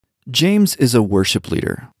James is a worship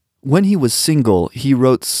leader. When he was single, he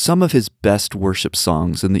wrote some of his best worship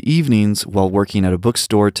songs in the evenings while working at a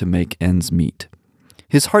bookstore to make ends meet.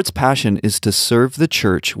 His heart's passion is to serve the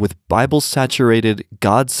church with Bible-saturated,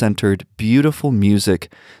 God-centered, beautiful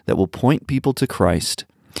music that will point people to Christ.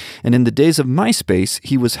 And in the days of MySpace,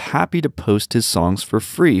 he was happy to post his songs for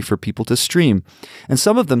free for people to stream, and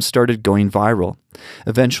some of them started going viral.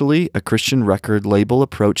 Eventually, a Christian record label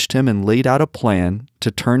approached him and laid out a plan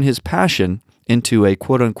to turn his passion into a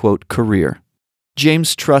quote-unquote career.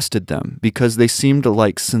 James trusted them because they seemed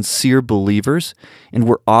like sincere believers and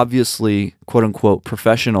were obviously quote-unquote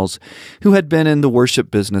professionals who had been in the worship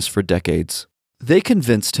business for decades. They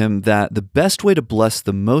convinced him that the best way to bless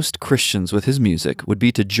the most Christians with his music would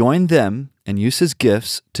be to join them and use his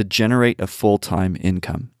gifts to generate a full-time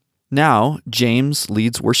income. Now, James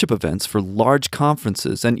leads worship events for large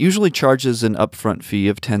conferences and usually charges an upfront fee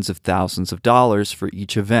of tens of thousands of dollars for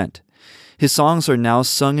each event. His songs are now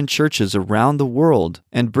sung in churches around the world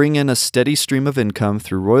and bring in a steady stream of income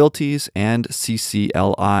through royalties and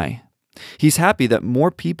CCLI. He's happy that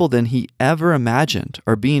more people than he ever imagined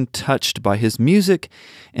are being touched by his music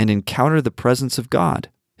and encounter the presence of God.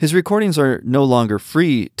 His recordings are no longer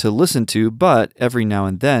free to listen to, but every now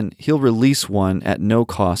and then he'll release one at no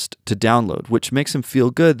cost to download, which makes him feel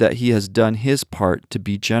good that he has done his part to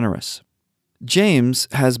be generous. James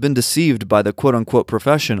has been deceived by the quote-unquote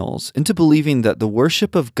professionals into believing that the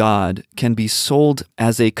worship of God can be sold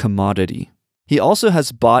as a commodity. He also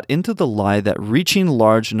has bought into the lie that reaching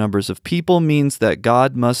large numbers of people means that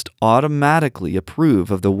God must automatically approve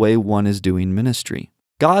of the way one is doing ministry.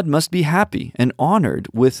 God must be happy and honored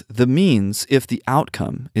with the means if the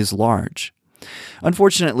outcome is large.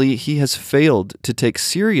 Unfortunately, he has failed to take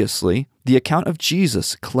seriously the account of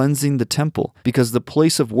Jesus cleansing the temple because the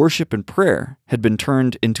place of worship and prayer had been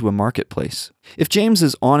turned into a marketplace. If James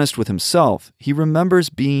is honest with himself, he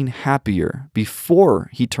remembers being happier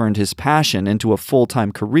before he turned his passion into a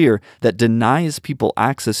full-time career that denies people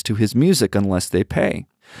access to his music unless they pay.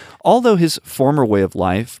 Although his former way of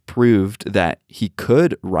life proved that he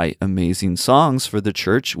could write amazing songs for the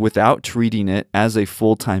church without treating it as a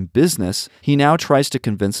full-time business, he now tries to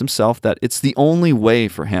convince himself that it's the only way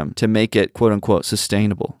for him to make it quote-unquote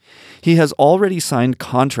sustainable. He has already signed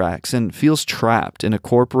contracts and feels trapped in a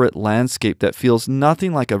corporate landscape that feels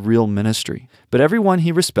nothing like a real ministry. But everyone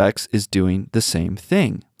he respects is doing the same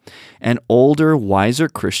thing. And older, wiser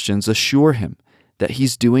Christians assure him that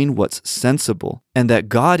he's doing what's sensible, and that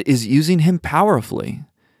God is using him powerfully.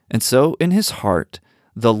 And so, in his heart,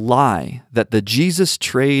 the lie that the Jesus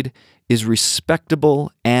trade is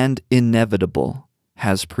respectable and inevitable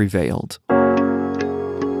has prevailed.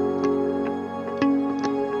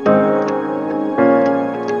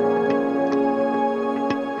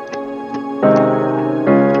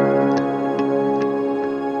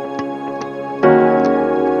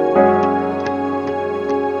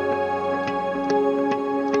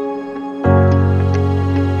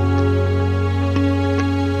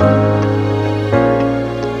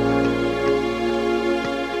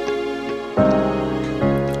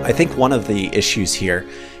 I think one of the issues here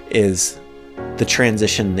is the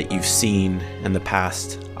transition that you've seen in the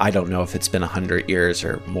past, I don't know if it's been 100 years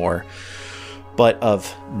or more, but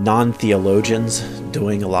of non-theologians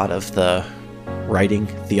doing a lot of the writing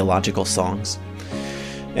theological songs.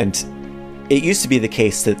 And it used to be the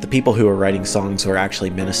case that the people who were writing songs were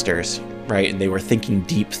actually ministers, right? And they were thinking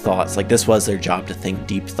deep thoughts, like this was their job, to think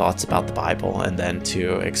deep thoughts about the Bible and then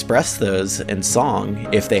to express those in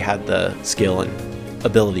song if they had the skill and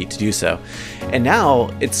ability to do so. And now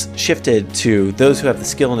it's shifted to those who have the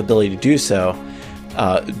skill and ability to do so,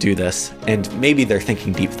 do this, and maybe they're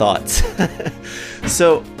thinking deep thoughts.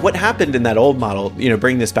 So what happened in that old model,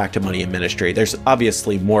 bringing this back to money in ministry, there's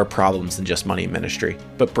obviously more problems than just money in ministry,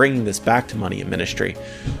 but bringing this back to money in ministry,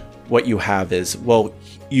 what you have is, well,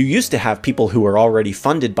 you used to have people who are already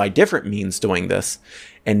funded by different means doing this,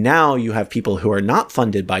 and now you have people who are not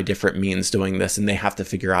funded by different means doing this, and they have to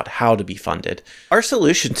figure out how to be funded. Our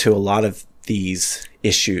solution to a lot of these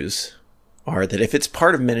issues are that if it's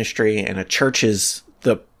part of ministry and a church is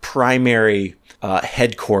the primary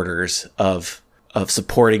headquarters of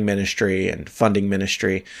supporting ministry and funding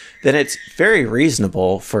ministry, then it's very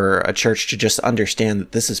reasonable for a church to just understand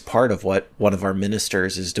that this is part of what one of our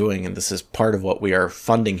ministers is doing, and this is part of what we are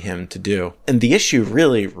funding him to do. And the issue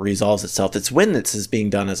really resolves itself. It's when this is being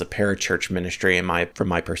done as a parachurch ministry, from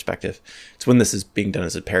my perspective. It's when this is being done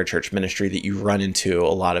as a parachurch ministry that you run into a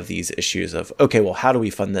lot of these issues of, okay, well, how do we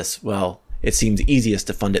fund this? Well, it seems easiest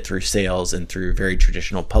to fund it through sales and through very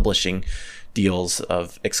traditional publishing deals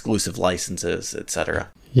of exclusive licenses, etc.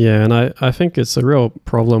 Yeah, and I think it's a real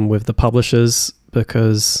problem with the publishers,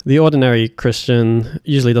 because the ordinary Christian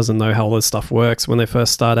usually doesn't know how all this stuff works when they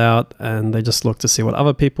first start out, and they just look to see what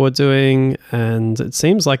other people are doing. And it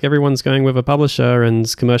seems like everyone's going with a publisher and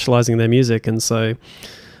commercializing their music. And so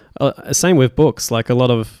same with books, like a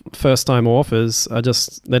lot of first-time authors are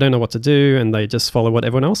they don't know what to do, and they just follow what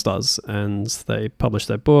everyone else does, and they publish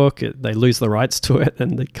their book, they lose the rights to it,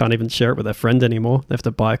 and they can't even share it with their friend anymore. They have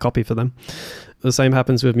to buy a copy for them. The same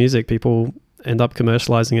happens with music. People end up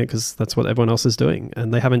commercializing it because that's what everyone else is doing,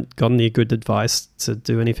 and they haven't got any good advice to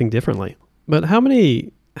do anything differently. But how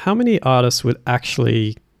many artists would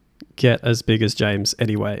actually get as big as James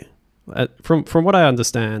anyway? From what I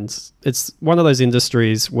understand, it's one of those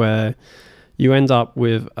industries where you end up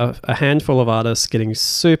with a handful of artists getting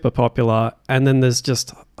super popular, and then there's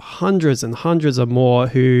just hundreds and hundreds of more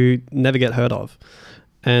who never get heard of.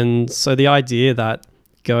 And so the idea that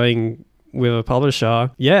going with a publisher,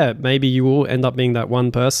 yeah, maybe you will end up being that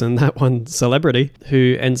one person, that one celebrity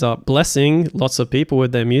who ends up blessing lots of people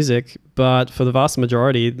with their music, but for the vast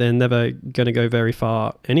majority, they're never going to go very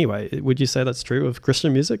far anyway. Would you say that's true of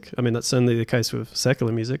Christian music? I mean, that's certainly the case with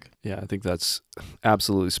secular music. Yeah, I think that's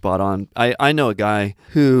absolutely spot on. I know a guy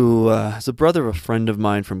who is a brother of a friend of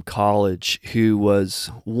mine from college who was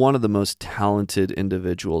one of the most talented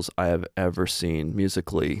individuals I have ever seen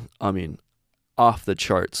musically. I mean, off the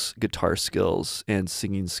charts guitar skills and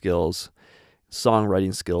singing skills,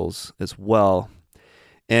 songwriting skills as well.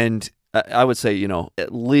 And I would say,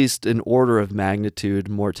 at least an order of magnitude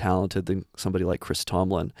more talented than somebody like Chris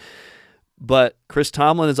Tomlin. But Chris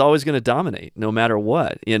Tomlin is always going to dominate no matter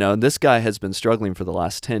what, and this guy has been struggling for the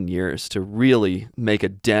last 10 years to really make a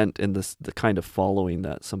dent in the kind of following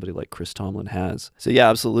that somebody like Chris Tomlin has. So yeah,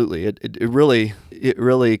 absolutely. It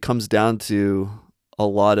really comes down to a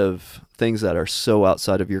lot of things that are so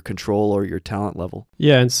outside of your control or your talent level.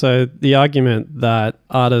 Yeah, and so the argument that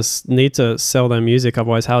artists need to sell their music,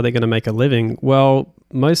 otherwise how are they going to make a living? Well,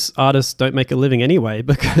 most artists don't make a living anyway,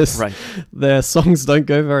 because their songs don't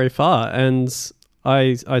go very far. And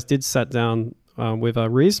I did sat down with a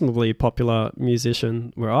reasonably popular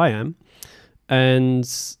musician where I am, and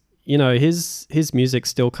his music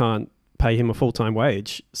still can't pay him a full-time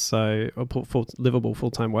wage, so a livable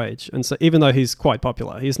full-time wage. And so even though he's quite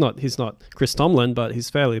popular, he's not Chris Tomlin, but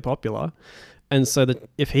he's fairly popular. And so that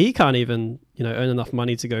if he can't even earn enough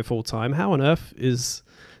money to go full-time, how on earth is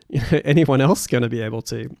anyone else going to be able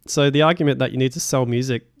to? So the argument that you need to sell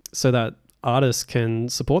music so that artists can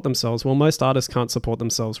support themselves, well, most artists can't support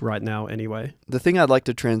themselves right now anyway. The thing I'd like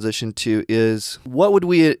to transition to is, what would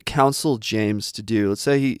we counsel James to do? Let's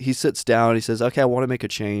say he sits down, he says, okay, I want to make a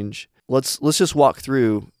change. Let's just walk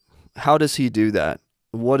through, how does he do that?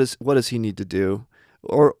 What does he need to do?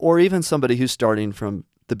 Or even somebody who's starting from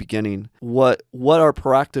the beginning, what are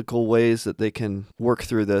practical ways that they can work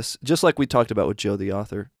through this, just like we talked about with Joe the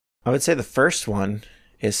author? I would say the first one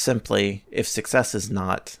is simply, if success is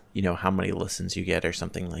not, how many listens you get or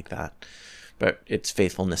something like that, but it's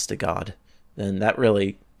faithfulness to God, then that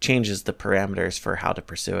really changes the parameters for how to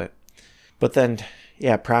pursue it. But then,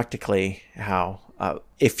 yeah, practically how,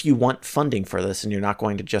 if you want funding for this and you're not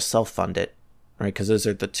going to just self-fund it, right? Because those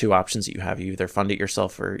are the two options that you have. You either fund it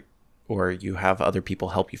yourself or you have other people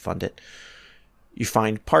help you fund it. You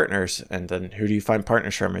find partners, and then who do you find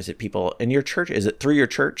partners from? Is it people in your church? Is it through your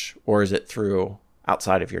church, or is it through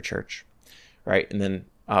outside of your church, right? And then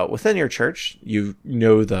within your church,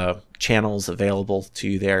 the channels available to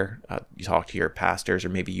you there. You talk to your pastors, or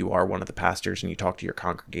maybe you are one of the pastors and you talk to your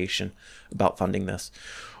congregation about funding this.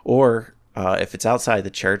 Or if it's outside the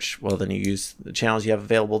church, well, then you use the channels you have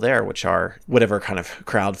available there, which are whatever kind of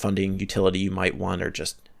crowdfunding utility you might want, or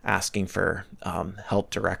just asking for help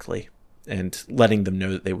directly and letting them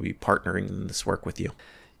know that they will be partnering in this work with you.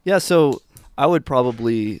 Yeah, so I would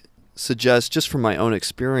probably suggest, just from my own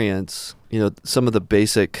experience, some of the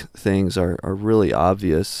basic things are really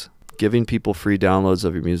obvious. Giving people free downloads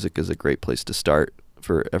of your music is a great place to start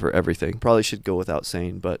for everything. Probably should go without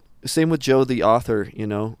saying, but same with Joe the author.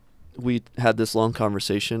 We had this long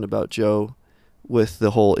conversation about Joe with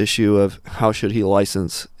the whole issue of how should he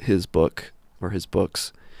license his book or his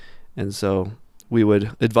books. And so we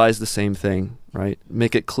would advise the same thing, right?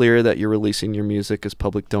 Make it clear that you're releasing your music as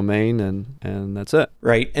public domain, and that's it.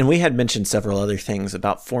 Right. And we had mentioned several other things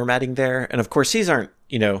about formatting there. And of course, these aren't,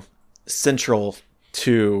 central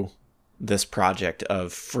to this project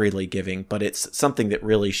of freely giving, but it's something that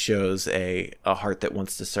really shows a heart that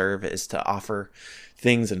wants to serve, is to offer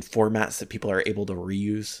things and formats that people are able to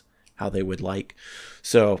reuse how they would like.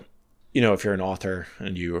 So if you're an author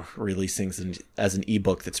and you release things as an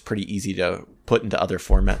ebook, that's pretty easy to put into other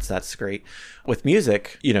formats. That's great. With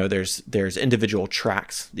music, there's individual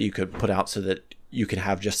tracks that you could put out so that you can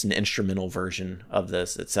have just an instrumental version of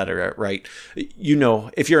this, etc. Right?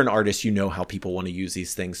 If you're an artist, how people want to use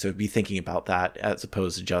these things. So be thinking about that as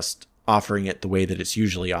opposed to just offering it the way that it's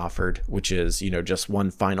usually offered, which is, just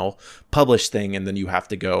one final published thing, and then you have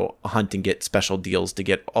to go hunt and get special deals to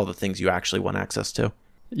get all the things you actually want access to.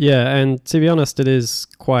 Yeah, and to be honest, it is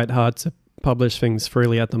quite hard to publish things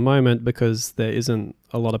freely at the moment because there isn't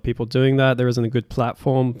a lot of people doing that. There isn't a good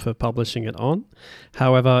platform for publishing it on.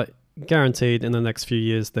 However, guaranteed in the next few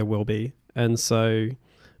years there will be. And so,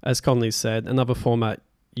 as Conley said, another format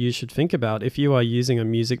you should think about, if you are using a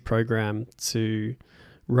music program to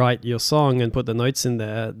write your song and put the notes in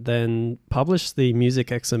there, then publish the music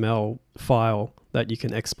XML file that you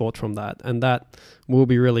can export from that. And that will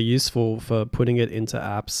be really useful for putting it into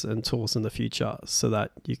apps and tools in the future so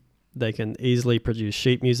that they can easily produce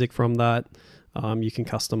sheet music from that. You can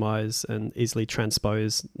customize and easily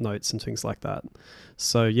transpose notes and things like that.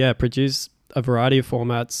 So yeah, produce a variety of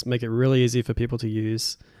formats, make it really easy for people to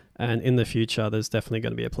use. And in the future, there's definitely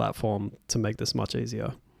going to be a platform to make this much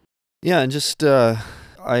easier. Yeah, and just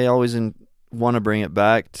I always want to bring it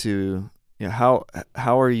back to how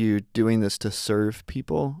are you doing this to serve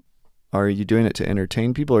people? Are you doing it to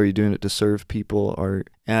entertain people? Are you doing it to serve people?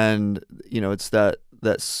 It's that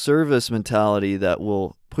service mentality that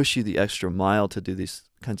will push you the extra mile to do these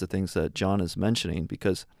kinds of things that John is mentioning,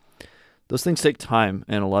 because those things take time,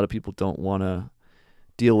 and a lot of people don't want to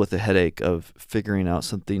deal with the headache of figuring out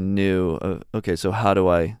something new. Okay, so how do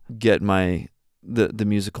I get the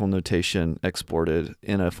musical notation exported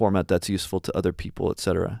in a format that's useful to other people,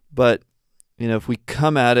 etc. But if we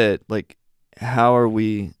come at it like, how are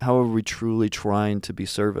we truly trying to be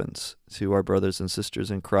servants to our brothers and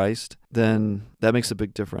sisters in Christ, then that makes a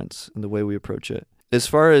big difference in the way we approach it. As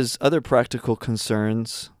far as other practical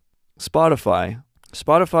concerns, Spotify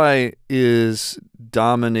is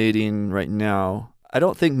dominating right now. I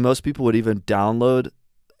don't think most people would even download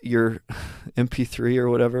your MP3 or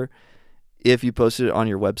whatever if you posted it on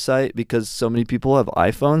your website, because so many people have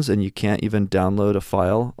iPhones and you can't even download a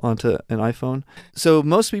file onto an iPhone. So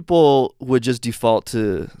most people would just default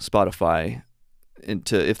to Spotify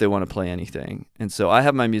if they want to play anything. And so I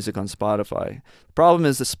have my music on Spotify. The problem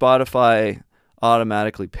is that Spotify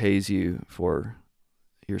automatically pays you for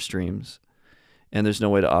your streams, and there's no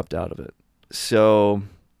way to opt out of it. So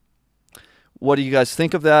what do you guys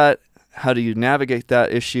think of that? How do you navigate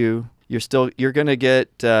that issue? You're going to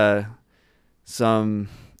get some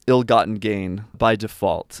ill-gotten gain by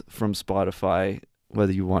default from Spotify,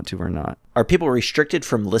 whether you want to or not. Are people restricted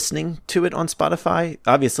from listening to it on Spotify?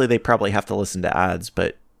 Obviously, they probably have to listen to ads,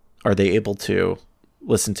 but are they able to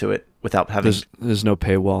listen to it without having... There's no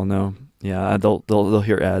paywall, no. Yeah, they'll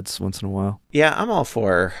hear ads once in a while. Yeah, I'm all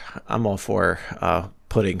for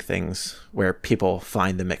putting things where people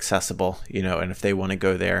find them accessible, and if they want to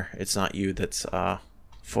go there, it's not you that's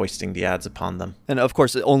foisting the ads upon them. And of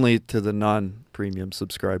course, only to the non-premium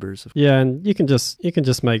subscribers. Yeah, and you can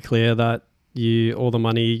just make clear that all the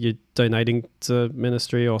money you're donating to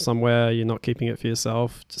ministry or somewhere, you're not keeping it for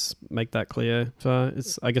yourself. Just make that clear.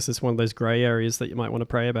 I guess it's one of those gray areas that you might want to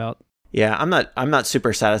pray about. Yeah, I'm not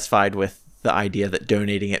super satisfied with the idea that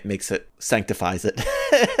donating it sanctifies it,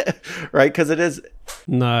 right? Because it is.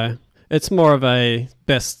 No, it's more of a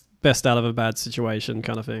best out of a bad situation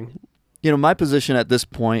kind of thing. My position at this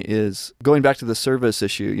point is going back to the service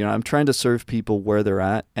issue. I'm trying to serve people where they're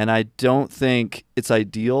at, and I don't think it's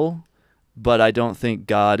ideal, but I don't think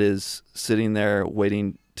God is sitting there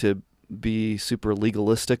waiting to be super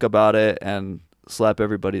legalistic about it and slap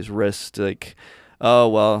everybody's wrist like, oh,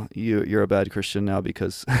 well, you're a bad Christian now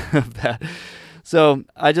because of that. So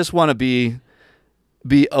I just want to be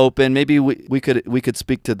open. Maybe we could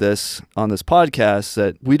speak to this on this podcast,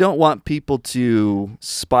 that we don't want people to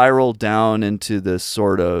spiral down into this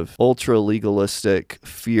sort of ultra legalistic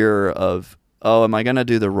fear of, oh, am I going to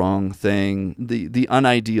do the wrong thing, the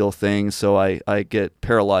unideal thing, so I get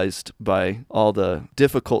paralyzed by all the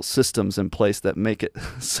difficult systems in place that make it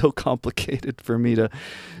so complicated for me to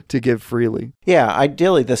give freely. Yeah,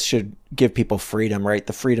 ideally this should give people freedom, right?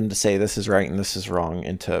 The freedom to say this is right and this is wrong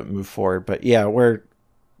and to move forward. But yeah, where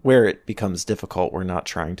it becomes difficult, we're not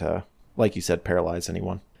trying to, like you said, paralyze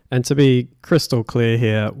anyone. And to be crystal clear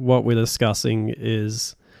here, what we're discussing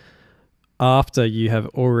is after you have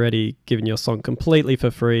already given your song completely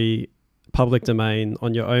for free, public domain,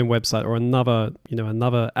 on your own website or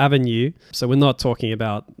another avenue. So we're not talking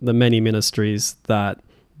about the many ministries that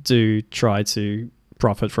do try to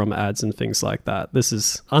profit from ads and things like that. This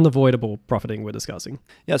is unavoidable profiting we're discussing.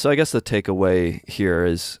 Yeah, so I guess the takeaway here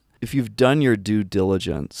is if you've done your due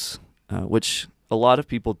diligence, which a lot of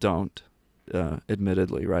people don't,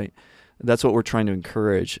 admittedly, right? That's what we're trying to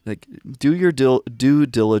encourage. Like, do your due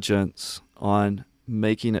diligence on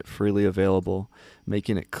making it freely available,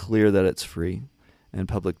 making it clear that it's free and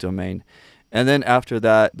public domain. And then after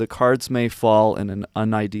that, the cards may fall in an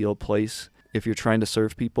unideal place if you're trying to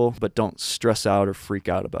serve people, but don't stress out or freak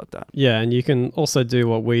out about that. Yeah, and you can also do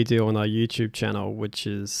what we do on our YouTube channel, which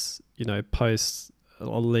is, post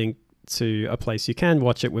a link to a place you can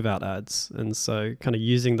watch it without ads. And so kind of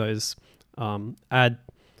using those ad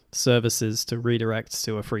services to redirect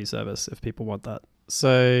to a free service if people want that.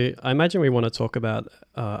 So I imagine we want to talk about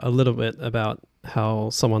a little bit about how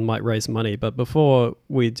someone might raise money. But before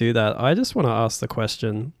we do that, I just want to ask the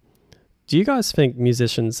question, do you guys think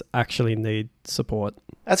musicians actually need support?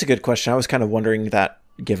 That's a good question. I was kind of wondering that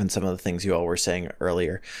given some of the things you all were saying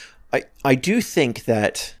earlier. I do think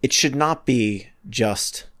that it should not be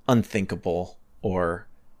just unthinkable or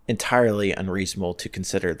entirely unreasonable to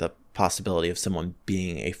consider the possibility of someone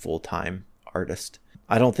being a full-time artist.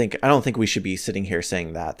 I don't think we should be sitting here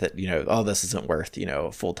saying that this isn't worth,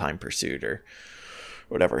 a full-time pursuit or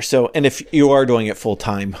whatever. So, and if you are doing it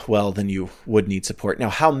full-time, well, then you would need support. Now,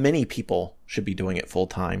 how many people should be doing it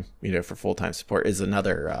full-time, for full-time support is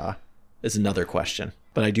another question.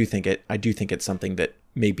 But I do think it's something that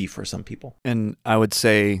may be for some people. And I would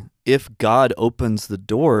say if God opens the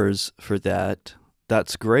doors for that,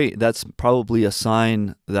 that's great. That's probably a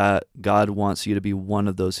sign that God wants you to be one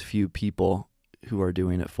of those few people who are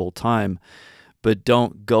doing it full time. But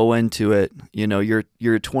don't go into it, you're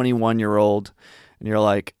a 21-year-old and you're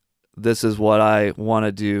like, this is what I want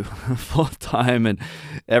to do full time and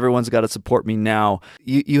everyone's got to support me now.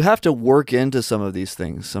 You have to work into some of these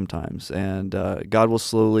things sometimes, and God will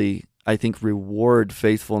slowly, I think, reward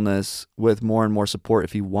faithfulness with more and more support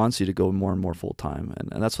if he wants you to go more and more full time.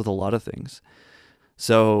 And that's with a lot of things.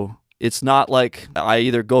 So it's not like I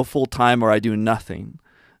either go full time or I do nothing.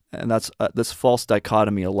 And that's this false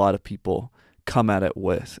dichotomy a lot of people come at it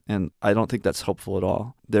with. And I don't think that's helpful at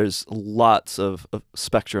all. There's lots of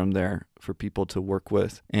spectrum there for people to work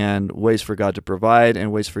with, and ways for God to provide,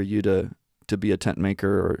 and ways for you to be a tent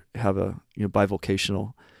maker or have a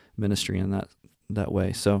bivocational ministry in that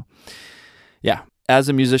way. So yeah, as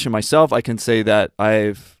a musician myself, I can say that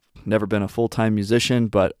I've never been a full-time musician,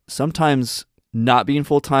 but sometimes not being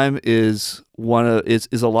full-time is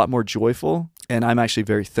a lot more joyful. And I'm actually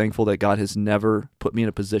very thankful that God has never put me in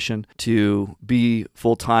a position to be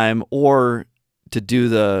full-time or to do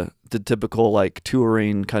the typical like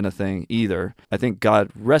touring kind of thing either. I think God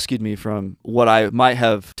rescued me from what I might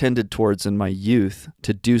have tended towards in my youth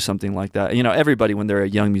to do something like that. Everybody when they're a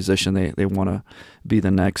young musician, they want to be the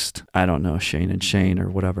next, I don't know, Shane and Shane or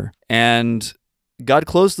whatever. And God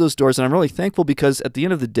closed those doors, and I'm really thankful because at the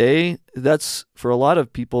end of the day, that's for a lot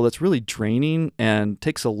of people, that's really draining and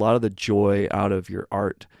takes a lot of the joy out of your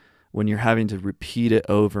art when you're having to repeat it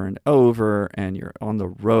over and over and you're on the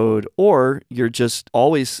road, or you're just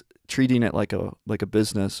always treating it like a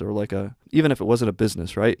business, or even if it wasn't a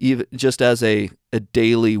business, right? Even just as a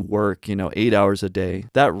daily work, 8 hours a day,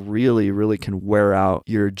 that really, really can wear out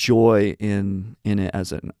your joy in it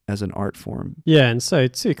as an art form. Yeah, and so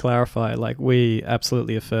to clarify, we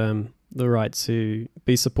absolutely affirm the right to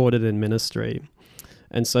be supported in ministry.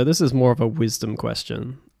 And so this is more of a wisdom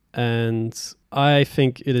question. And I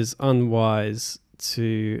think it is unwise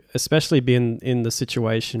to especially be in the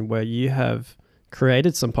situation where you have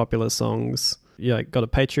created some popular songs, got a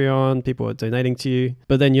Patreon, people are donating to you,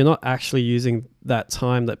 but then you're not actually using that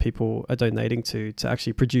time that people are donating to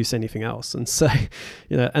actually produce anything else. And so,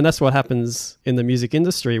 and that's what happens in the music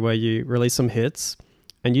industry, where you release some hits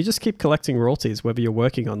and you just keep collecting royalties, whether you're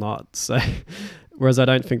working or not. So, whereas I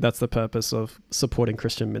don't think that's the purpose of supporting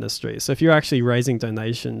Christian ministry. So if you're actually raising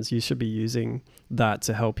donations, you should be using that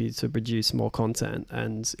to help you to produce more content.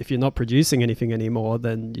 And if you're not producing anything anymore,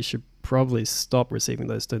 then you should probably stop receiving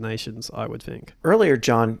those donations, I would think. Earlier,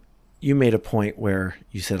 John, you made a point where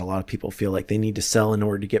you said a lot of people feel like they need to sell in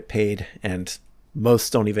order to get paid, and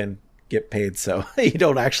most don't even get paid, so you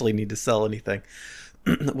don't actually need to sell anything.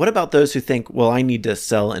 What about those who think, well, I need to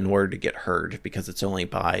sell in order to get heard because it's only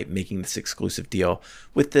by making this exclusive deal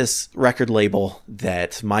with this record label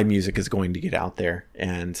that my music is going to get out there?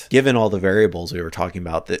 And given all the variables we were talking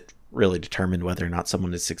about that really determine whether or not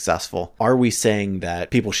someone is successful, are we saying that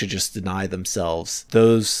people should just deny themselves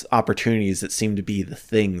those opportunities that seem to be the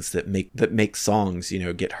things that make songs,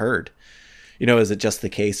 get heard? Is it just the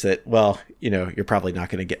case that, well, you're probably not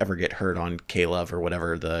going to ever get heard on K-Love or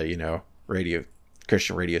whatever the, radio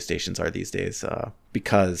Christian radio stations are these days,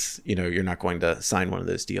 because, you're not going to sign one of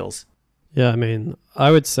those deals. Yeah, I mean,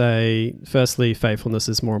 I would say, firstly, faithfulness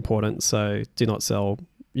is more important. So do not sell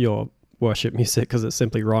your worship music because it's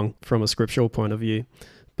simply wrong from a scriptural point of view.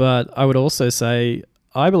 But I would also say,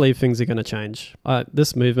 I believe things are going to change.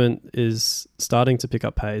 This movement is starting to pick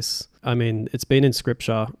up pace. I mean, it's been in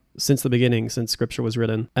scripture since the beginning, since scripture was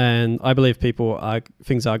written. And I believe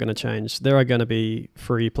things are going to change. There are going to be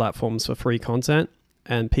free platforms for free content.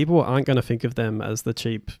 And people aren't going to think of them as the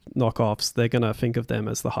cheap knockoffs. They're going to think of them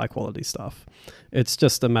as the high quality stuff. It's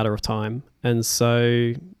just a matter of time. And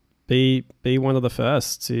so be one of the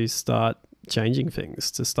first to start changing things,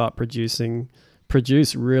 to start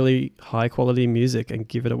produce really high quality music and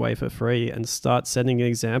give it away for free, and start setting an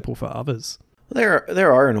example for others. There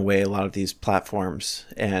are in a way a lot of these platforms.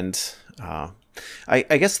 And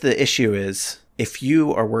I guess the issue is, if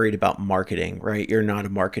you are worried about marketing, right? You're not a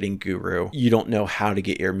marketing guru. You don't know how to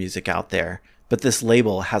get your music out there. But this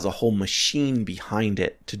label has a whole machine behind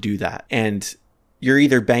it to do that. And you're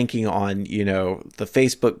either banking on, the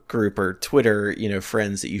Facebook group or Twitter,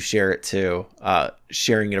 friends that you share it to,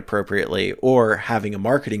 sharing it appropriately, or having a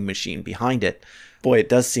marketing machine behind it. Boy, it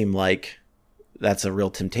does seem like that's a real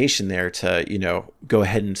temptation there to, go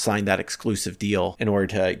ahead and sign that exclusive deal in order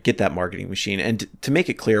to get that marketing machine. And to make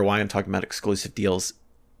it clear why I'm talking about exclusive deals,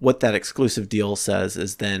 what that exclusive deal says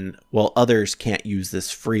is then, well, others can't use this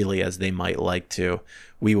freely as they might like to.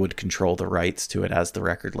 We would control the rights to it as the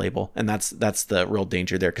record label. And that's the real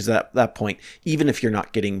danger there. Because at that point, even if you're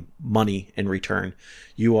not getting money in return,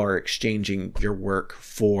 you are exchanging your work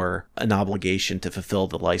for an obligation to fulfill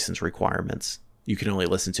the license requirements. You can only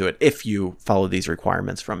listen to it if you follow these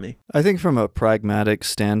requirements from me. I think from a pragmatic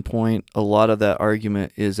standpoint, a lot of that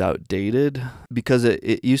argument is outdated, because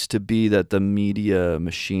it used to be that the media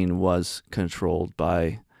machine was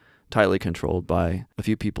tightly controlled by a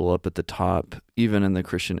few people up at the top, even in the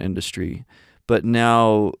Christian industry. But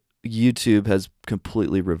now YouTube has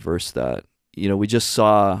completely reversed that. We just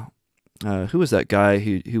saw, who was that guy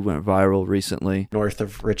who went viral recently? North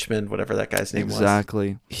of Richmond, whatever that guy's name was.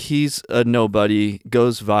 Exactly. He's a nobody,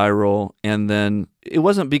 goes viral, and then it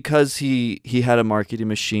wasn't because he had a marketing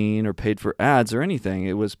machine or paid for ads or anything.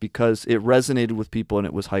 It was because it resonated with people and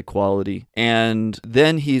it was high quality. And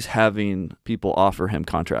then he's having people offer him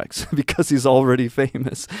contracts because he's already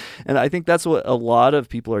famous. And I think that's what a lot of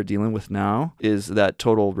people are dealing with now, is that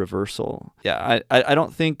total reversal. Yeah, I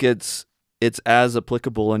don't think it's as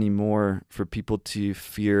applicable anymore for people to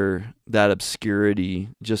fear that obscurity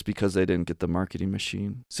just because they didn't get the marketing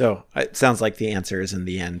machine. So it sounds like the answer is, in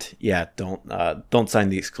the end, don't sign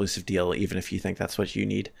the exclusive deal, even if you think that's what you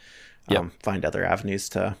need. Find other avenues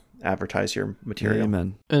to advertise your material.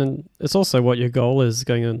 Amen. And it's also what your goal is,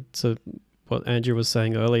 going into what Andrew was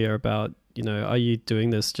saying earlier about, are you doing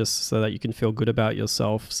this just so that you can feel good about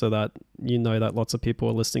yourself, so that that lots of people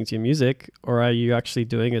are listening to your music, or are you actually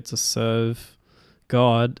doing it to serve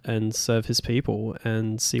God and serve his people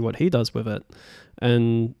and see what he does with it?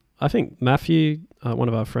 And I think Matthew, one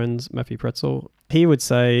of our friends, Matthew Pretzel, he would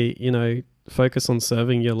say, focus on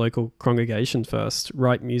serving your local congregation first.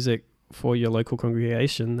 Write music for your local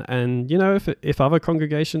congregation. And, if other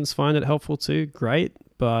congregations find it helpful too, great.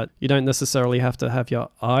 But you don't necessarily have to have your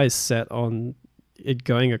eyes set on it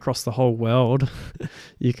going across the whole world.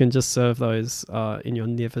 You can just serve those in your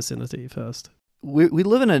near vicinity first. We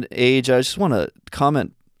live in an age, I just want to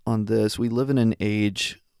comment on this. We live in an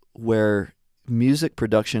age where music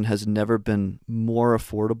production has never been more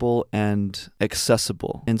affordable and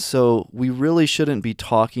accessible. And so we really shouldn't be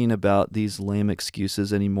talking about these lame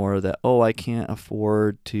excuses anymore that, I can't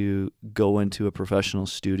afford to go into a professional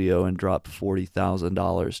studio and drop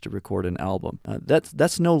 $40,000 to record an album.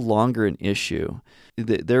 That's no longer an issue.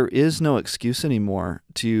 There is no excuse anymore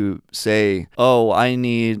to say, I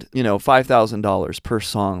need, $5,000 per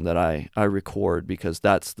song that I record because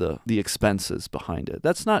that's the expenses behind it.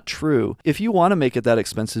 That's not true. If you want to make it that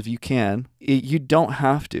expensive, you can. You don't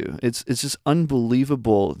have to. It's just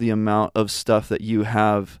unbelievable the amount of stuff that you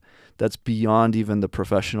have that's beyond even the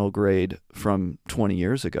professional grade from 20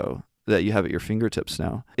 years ago that you have at your fingertips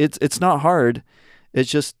now. It's not hard. It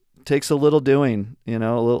just takes a little doing, a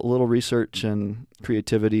little research and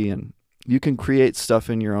creativity, and you can create stuff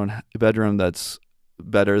in your own bedroom that's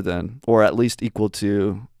better than, or at least equal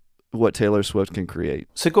to, what Taylor Swift can create.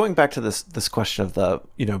 So going back to this question of the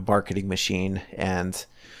marketing machine and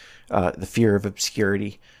the fear of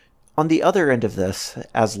obscurity, on the other end of this,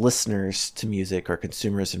 as listeners to music or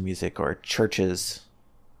consumers of music or churches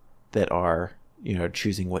that are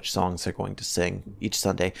choosing which songs they're going to sing each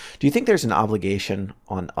Sunday, do you think there's an obligation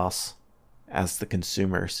on us as the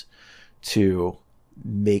consumers to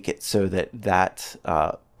make it so that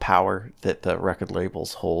power that the record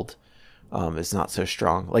labels hold is not so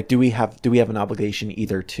strong? Like, do we have an obligation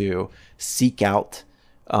either to seek out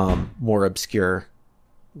more obscure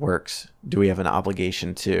works? Do we have an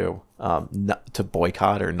obligation to to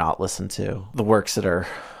boycott or not listen to the works that are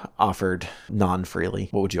offered non-freely?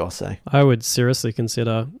 What would you all say? I would seriously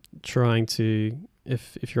consider trying to,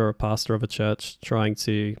 if you're a pastor of a church, trying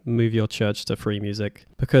to move your church to free music,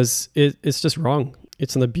 because it's just wrong.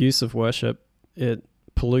 It's an abuse of worship. It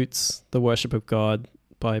pollutes the worship of God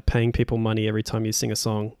by paying people money every time you sing a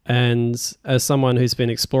song. And as someone who's been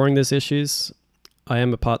exploring these issues, I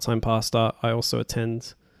am a part-time pastor. I also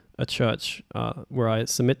attend a church where I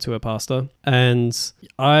submit to a pastor. And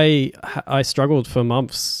I struggled for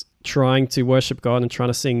months trying to worship God and trying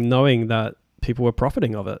to sing, knowing that people were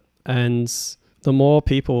profiting of it. And the more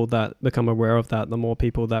people that become aware of that, the more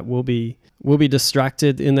people that will be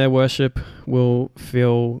distracted in their worship, will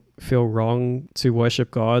feel wrong to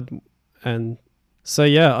worship God. And so,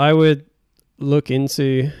 yeah, I would look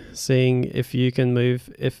into seeing if you can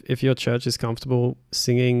move, if your church is comfortable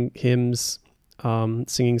singing hymns,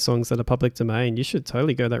 singing songs that are public domain. You should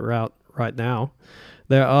totally go that route right now.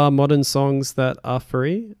 There are modern songs that are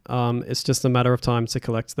free. It's just a matter of time to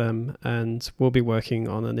collect them, and we'll be working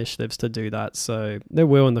on initiatives to do that. So there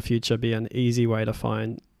will in the future be an easy way to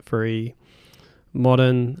find free,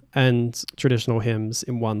 modern and traditional hymns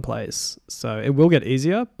in one place. So it will get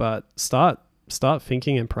easier, but start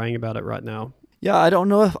thinking and praying about it right now. Yeah, I don't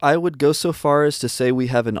know if I would go so far as to say we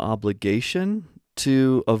have an obligation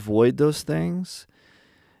to avoid those things,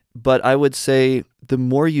 but I would say the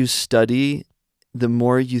more you study, the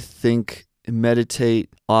more you think and meditate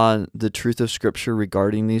on the truth of Scripture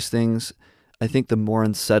regarding these things, I think the more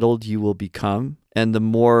unsettled you will become, and the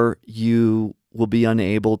more you will be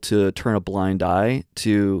unable to turn a blind eye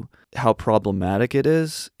to how problematic it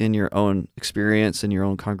is in your own experience in your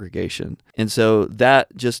own congregation. And so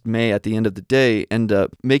that just may, at the end of the day, end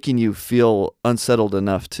up making you feel unsettled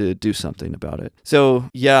enough to do something about it. So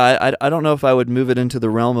yeah, I don't know if I would move it into the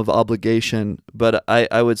realm of obligation, but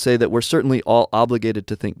I would say that we're certainly all obligated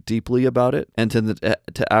to think deeply about it and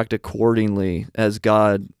to act accordingly as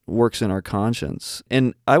God works in our conscience.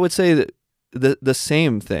 And I would say that the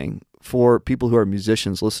same thing for people who are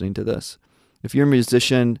musicians listening to this. If you're a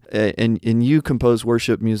musician and you compose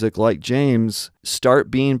worship music like James,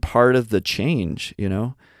 start being part of the change,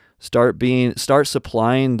 Start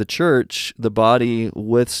supplying the church, the body,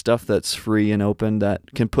 with stuff that's free and open that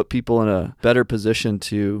can put people in a better position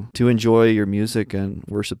to enjoy your music and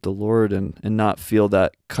worship the Lord and not feel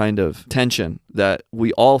that kind of tension that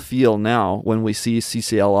we all feel now when we see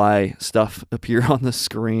CCLI stuff appear on the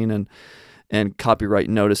screen and copyright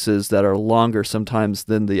notices that are longer sometimes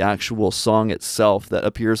than the actual song itself that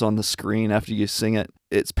appears on the screen after you sing it.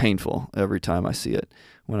 It's painful every time I see it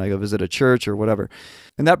when I go visit a church or whatever.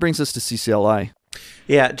 And that brings us to CCLI.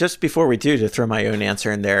 Yeah, just before we do, to throw my own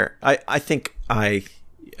answer in there, I think I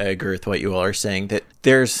agree with what you all are saying, that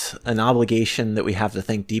there's an obligation that we have to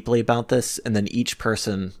think deeply about this, and then each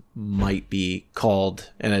person might be called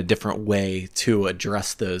in a different way to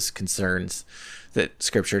address those concerns that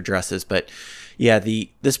Scripture addresses. But yeah,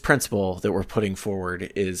 this principle that we're putting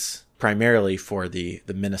forward is primarily for the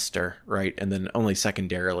minister, right? And then only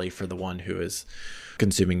secondarily for the one who is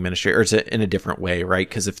consuming ministry, or it's in a different way, right?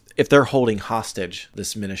 Because if they're holding hostage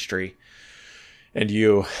this ministry and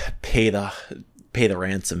you pay the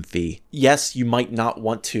ransom fee, yes, you might not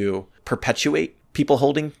want to perpetuate people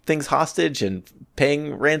holding things hostage and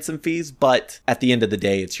paying ransom fees, but at the end of the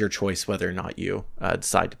day, it's your choice whether or not you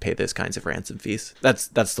decide to pay those kinds of ransom fees. That's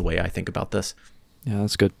the way I think about this. Yeah,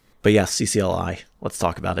 that's good. But yes, CCLI, let's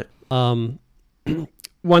talk about it.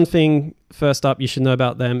 One thing first up you should know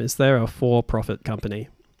about them is they're a for-profit company.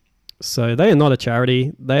 So they are not a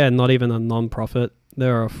charity. They are not even a non-profit.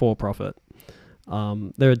 They're a for-profit.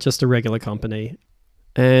 They're just a regular company.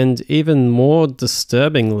 And even more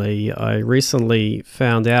disturbingly, I recently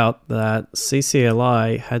found out that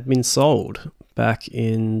CCLI had been sold back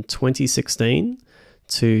in 2016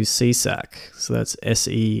 to CSAC. So that's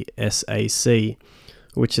SESAC,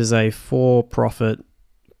 which is a for-profit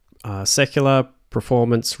secular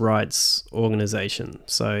performance rights organization.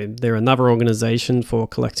 So they're another organization for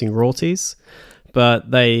collecting royalties,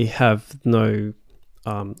 but they have no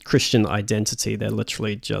Christian identity. They're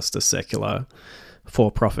literally just a secular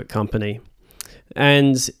for-profit company.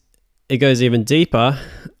 And it goes even deeper.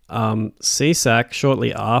 CSAC,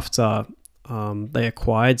 shortly after they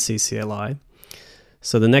acquired CCLI,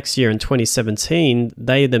 so the next year in 2017,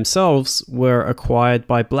 they themselves were acquired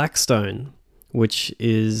by Blackstone, which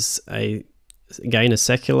is a again, a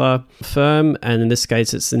secular firm, and in this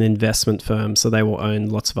case, it's an investment firm. So they will own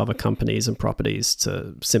lots of other companies and properties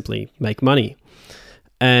to simply make money.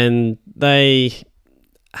 And they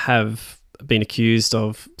have been accused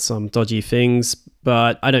of some dodgy things,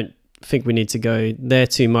 but I don't think we need to go there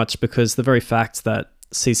too much, because the very fact that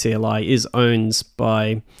CCLI is owned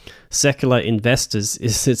by secular investors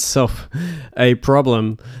is itself a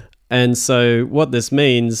problem. And so what this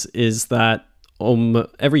means is that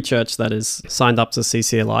every church that is signed up to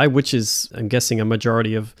CCLI, which is, I'm guessing, a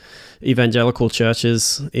majority of evangelical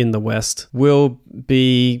churches in the West, will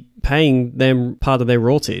be paying them part of their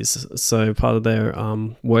royalties, so part of their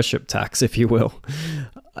worship tax, if you will.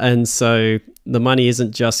 And so the money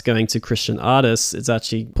isn't just going to Christian artists, it's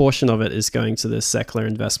actually, a portion of it is going to this secular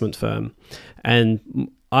investment firm. And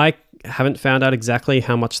I haven't found out exactly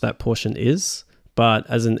how much that portion is, but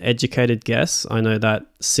as an educated guess, I know that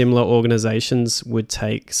similar organizations would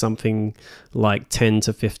take something like 10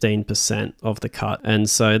 to 15% of the cut. And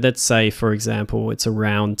so let's say, for example, it's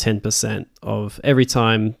around 10% of every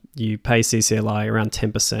time you pay CCLI, around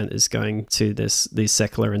 10% is going to these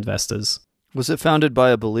secular investors. Was it founded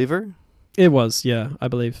by a believer? It was, yeah, I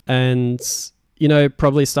believe. And, you know,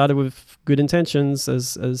 probably started with good intentions,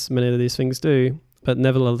 as many of these things do. But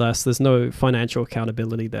nevertheless, there's no financial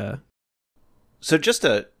accountability there. So just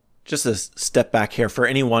a step back here for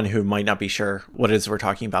anyone who might not be sure what it is we're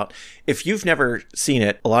talking about. If you've never seen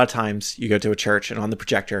it, a lot of times you go to a church and on the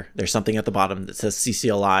projector, there's something at the bottom that says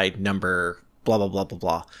CCLI number, blah, blah, blah, blah,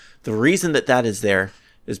 blah. The reason that is there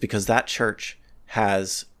is because that church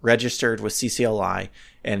has registered with CCLI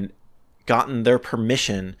and gotten their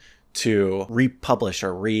permission to republish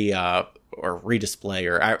or redisplay,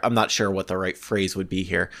 or I'm not sure what the right phrase would be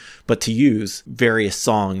here, but to use various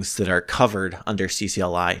songs that are covered under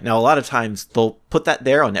CCLI. Now, a lot of times they'll put that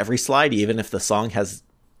there on every slide, even if the song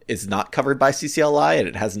is not covered by CCLI and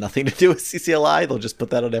it has nothing to do with CCLI. They'll just put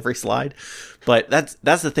that on every slide. But that's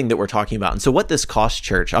the thing that we're talking about. And so what this costs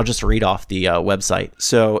church, I'll just read off the website.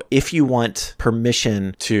 So if you want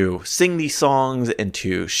permission to sing these songs and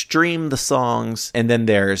to stream the songs, and then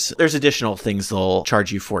there's additional things they'll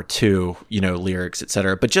charge you for too, you know, lyrics,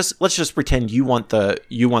 etc. But let's just pretend you want the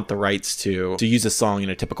rights to use a song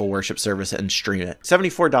in a typical worship service and stream it.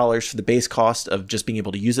 $74 for the base cost of just being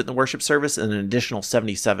able to use it in the worship service, and an additional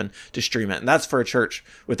 $77 to stream it. And that's for a church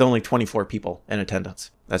with only 24 people in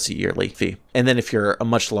attendance. That's a yearly fee. And then if you're a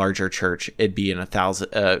much larger church, it'd be almost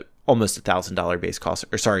 $1,000 base cost,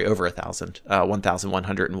 or sorry, over $1,000,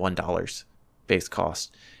 $1,101 base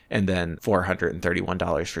cost, and then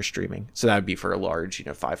 $431 for streaming. So that would be for a large,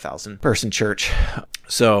 5,000 person church.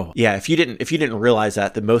 So yeah, if you didn't realize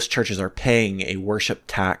that most churches are paying a worship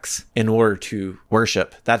tax in order to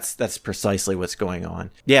worship, that's precisely what's going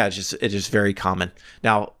on. Yeah, it's just very common.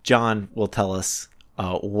 Now, John will tell us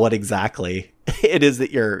what exactly it is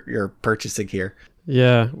that you're purchasing here.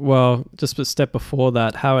 Yeah, well, just a step before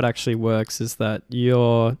that, how it actually works is that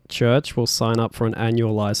your church will sign up for an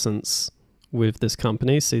annual license with this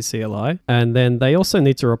company, CCLI, and then they also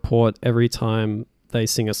need to report every time they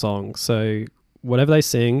sing a song. So whatever they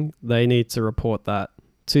sing, they need to report that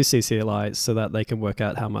to CCLI so that they can work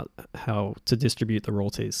out how to distribute the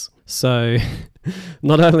royalties. So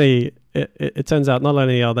not only, it turns out not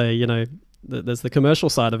only are they, there's the commercial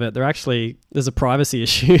side of it, there's a privacy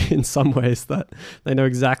issue in some ways, that they know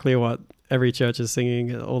exactly what every church is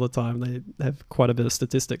singing all the time. They have quite a bit of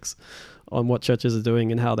statistics on what churches are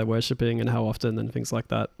doing and how they're worshiping and how often and things like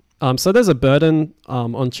that. So there's a burden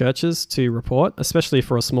on churches to report, especially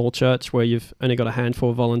for a small church where you've only got a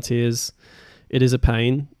handful of volunteers. It is a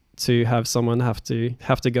pain to have someone have to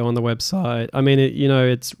go on the website. I mean,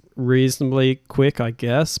 it's reasonably quick, I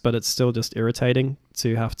guess, but it's still just irritating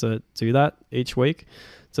to have to do that each week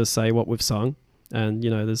to say what we've sung. And,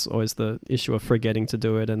 there's always the issue of forgetting to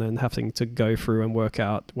do it and then having to go through and work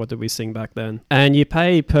out what did we sing back then. And you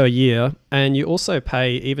pay per year, and you also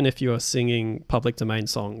pay even if you are singing public domain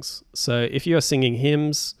songs. So if you are singing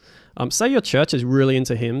hymns, say your church is really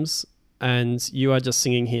into hymns, and you are just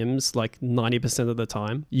singing hymns like 90% of the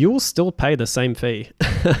time, you will still pay the same fee,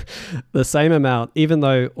 the same amount, even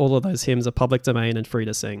though all of those hymns are public domain and free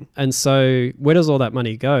to sing. And so where does all that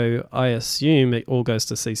money go? I assume it all goes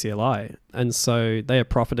to CCLI. And so they are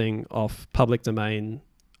profiting off public domain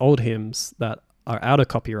old hymns that are out of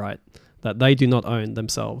copyright, that they do not own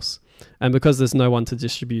themselves. And because there's no one to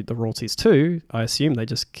distribute the royalties to, I assume they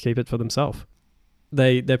just keep it for themselves.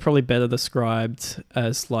 They're probably better described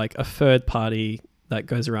as like a third party that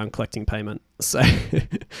goes around collecting payment. So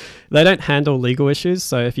they don't handle legal issues.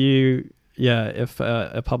 So if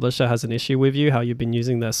a publisher has an issue with you, how you've been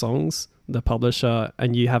using their songs, the publisher,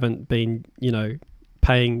 and you haven't been,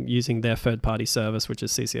 paying using their third-party service, which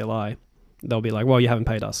is CCLI, they'll be like, well, you haven't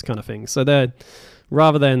paid us, kind of thing. So they're,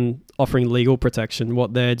 rather than offering legal protection,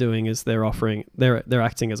 what they're doing is they're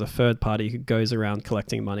acting as a third party who goes around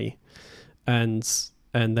collecting money. And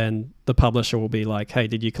then the publisher will be like, hey,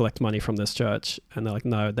 did you collect money from this church? And they're like,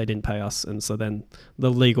 no, they didn't pay us. And so then the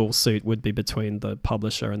legal suit would be between the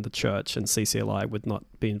publisher and the church, and CCLI would not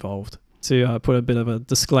be involved. To put a bit of a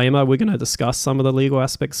disclaimer, we're going to discuss some of the legal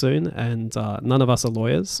aspects soon, and none of us are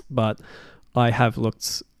lawyers, but I have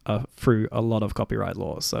looked through a lot of copyright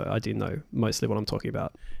laws, so I do know mostly what I'm talking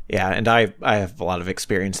about. Yeah, and I have a lot of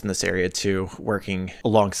experience in this area too, working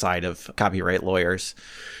alongside of copyright lawyers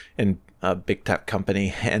in a big tech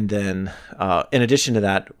company. And then in addition to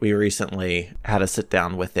that, we recently had a sit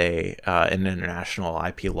down with an international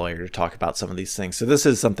IP lawyer to talk about some of these things. So this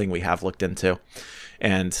is something we have looked into.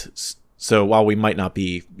 And so while we might not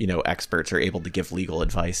be, experts or able to give legal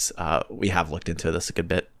advice, we have looked into this a good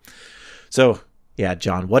bit. So yeah,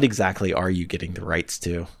 John, what exactly are you getting the rights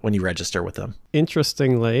to when you register with them?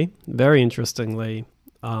 Interestingly, very interestingly,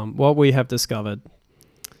 what we have discovered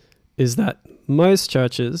is that most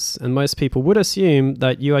churches and most people would assume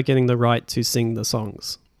that you are getting the right to sing the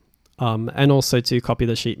songs, and also to copy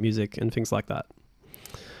the sheet music and things like that.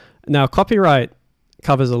 Now, copyright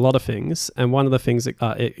covers a lot of things, and one of the things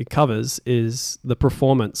it covers is the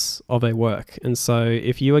performance of a work. And so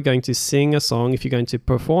if you are going to sing a song, if you're going to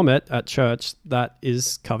perform it at church, that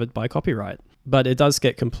is covered by copyright. But it does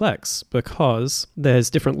get complex because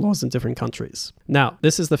there's different laws in different countries. Now,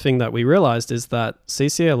 this is the thing that we realized, is that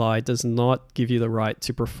CCLI does not give you the right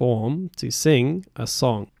to perform, to sing a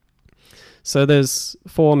song. So there's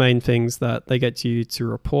 4 main things that they get you to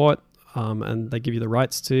report, and they give you the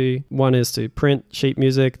rights to. One is to print sheet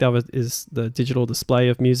music. The other is the digital display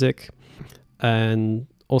of music, and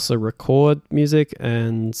also record music,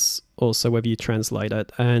 and also whether you translate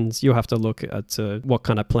it. And you'll have to look at what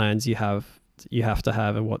kind of plans you have to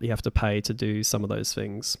have and what you have to pay to do some of those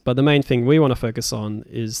things. But the main thing we want to focus on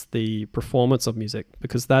is the performance of music,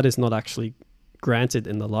 because that is not actually granted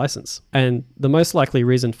in the license. And the most likely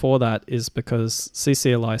reason for that is because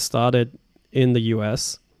CCLI started in the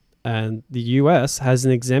US, and the US has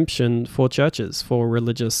an exemption for churches, for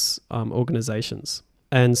religious organizations.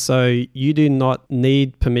 And so you do not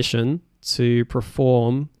need permission to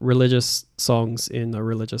perform religious songs in a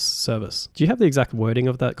religious service. Do you have the exact wording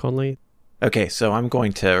of that, Conley? Okay, so I'm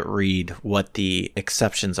going to read what the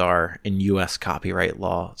exceptions are in U.S. copyright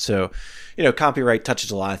law. So, copyright touches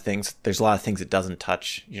a lot of things. There's a lot of things it doesn't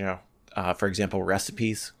touch, for example,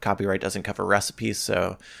 recipes. Copyright doesn't cover recipes.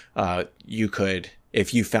 So you could,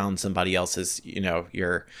 if you found somebody else's,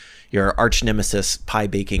 your arch nemesis pie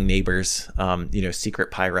baking neighbor's, secret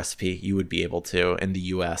pie recipe, you would be able to, in the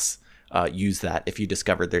U.S., use that if you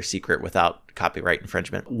discovered their secret without copyright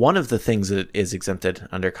infringement. One of the things that is exempted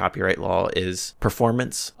under copyright law is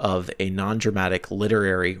performance of a non-dramatic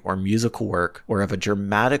literary or musical work, or of a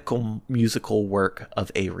dramatical musical work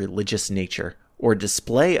of a religious nature, or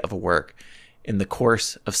display of a work in the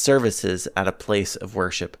course of services at a place of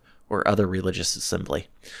worship or other religious assembly.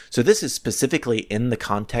 So this is specifically in the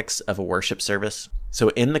context of a worship service. So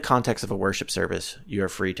in the context of a worship service, you are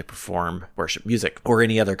free to perform worship music or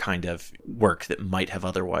any other kind of work that might have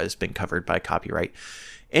otherwise been covered by copyright.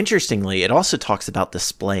 Interestingly, it also talks about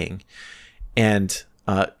displaying. And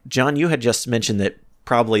John, you had just mentioned that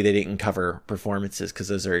probably they didn't cover performances because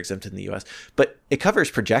those are exempted in the US, but it covers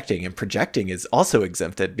projecting, and projecting is also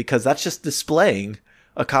exempted because that's just displaying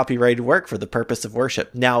a copyrighted work for the purpose of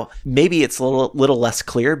worship. Now, maybe it's a little less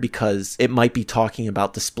clear because it might be talking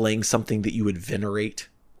about displaying something that you would venerate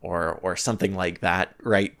or something like that,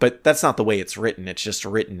 right? But that's not the way it's written. It's just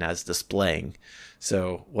written as displaying.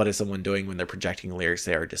 So what is someone doing when they're projecting lyrics?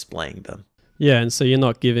 They are displaying them. Yeah, and so you're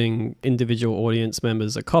not giving individual audience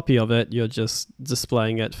members a copy of it. You're just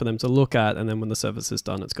displaying it for them to look at, and then when the service is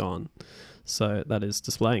done, it's gone. So that is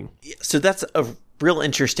displaying. So that's a real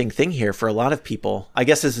interesting thing here for a lot of people. I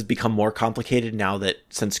guess this has become more complicated now that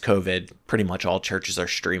since COVID, pretty much all churches are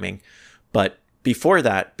streaming. But before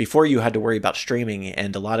that, before you had to worry about streaming,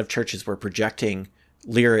 and a lot of churches were projecting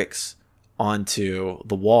lyrics onto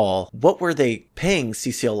the wall, what were they paying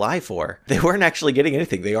CCLI for? They weren't actually getting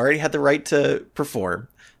anything. They already had the right to perform.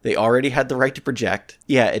 They already had the right to project.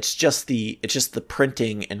 Yeah, it's just the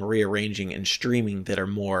printing and rearranging and streaming that are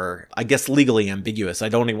more, I guess, legally ambiguous. I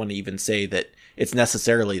don't even want to even say that it's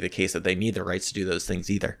necessarily the case that they need the rights to do those things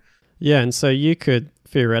either. Yeah, and so you could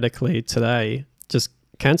theoretically today just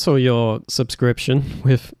cancel your subscription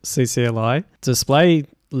with CCLI, display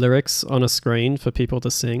lyrics on a screen for people to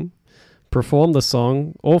sing, perform the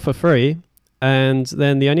song all for free. And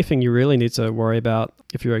then the only thing you really need to worry about,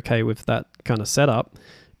 if you're okay with that kind of setup,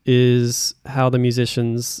 is how the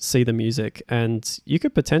musicians see the music. And you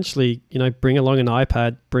could potentially, bring along an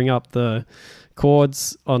iPad, bring up the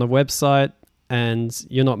chords on a website, and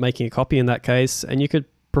you're not making a copy in that case, and you could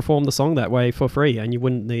perform the song that way for free, and you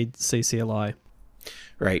wouldn't need CCLI.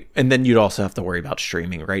 Right. And then you'd also have to worry about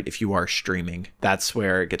streaming, right? If you are streaming, that's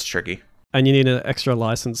where it gets tricky. And you need an extra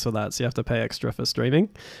license for that, so you have to pay extra for streaming.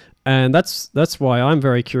 And that's why I'm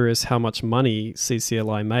very curious how much money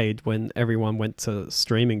CCLI made when everyone went to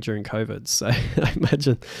streaming during COVID. So I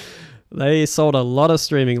imagine they sold a lot of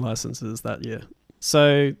streaming licenses that year.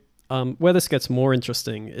 So where this gets more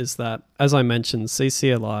interesting is that, as I mentioned,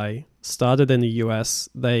 CCLI started in the US.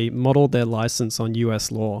 They modeled their license on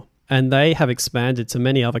US law, and they have expanded to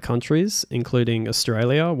many other countries, including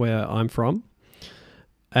Australia, where I'm from.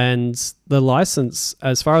 And the license,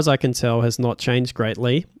 as far as I can tell, has not changed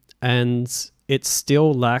greatly, and it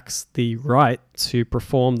still lacks the right to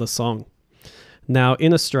perform the song. Now,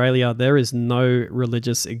 in Australia, there is no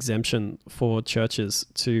religious exemption for churches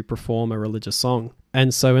to perform a religious song.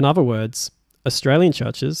 And so, in other words, Australian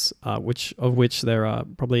churches, of which there are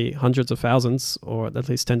probably hundreds of thousands, or at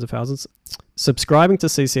least tens of thousands, subscribing to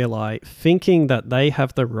CCLI, thinking that they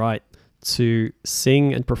have the right to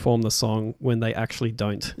sing and perform the song when they actually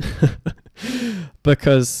don't.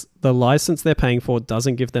 Because the license they're paying for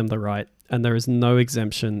doesn't give them the right, and there is no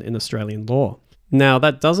exemption in Australian law. Now,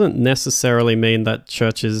 that doesn't necessarily mean that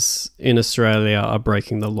churches in Australia are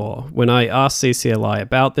breaking the law. When I asked CCLI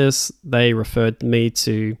about this, they referred me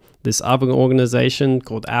to this other organization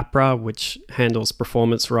called APRA, which handles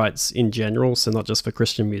performance rights in general, so not just for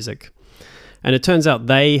Christian music. And it turns out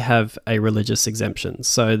they have a religious exemption.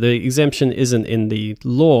 So the exemption isn't in the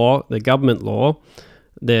law, the government law.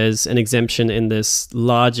 There's an exemption in this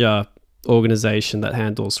larger organization that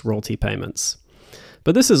handles royalty payments.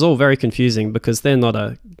 But this is all very confusing because they're not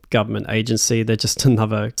a government agency. They're just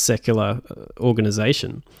another secular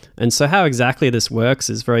organization. And so how exactly this works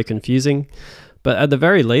is very confusing. But at the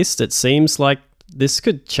very least, it seems like this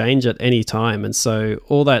could change at any time. And so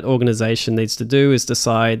all that organization needs to do is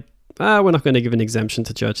decide, we're not going to give an exemption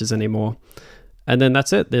to churches anymore. And then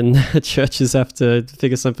that's it. Then churches have to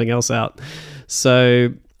figure something else out.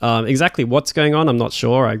 So exactly what's going on, I'm not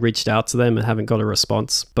sure. I reached out to them and haven't got a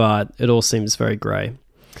response, but it all seems very grey.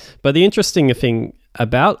 But the interesting thing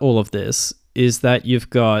about all of this is that you've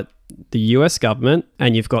got the US government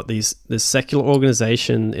and you've got this secular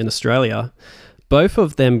organization in Australia, both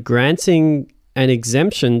of them granting an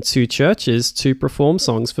exemption to churches to perform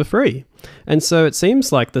songs for free. And so it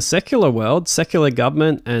seems like the secular world, secular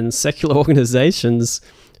government and secular organizations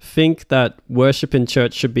think that worship in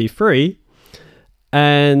church should be free.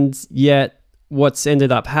 And yet what's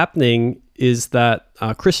ended up happening is that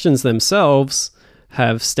Christians themselves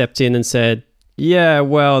have stepped in and said, yeah,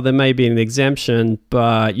 well, there may be an exemption,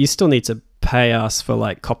 but you still need to pay us for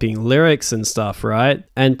like copying lyrics and stuff, right?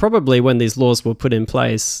 And probably when these laws were put in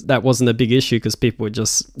place, that wasn't a big issue because people would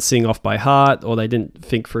just sing off by heart, or they didn't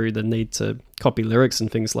think through the need to copy lyrics and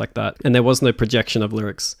things like that. And there was no projection of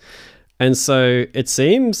lyrics. And so it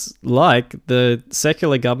seems like the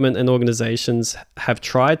secular government and organizations have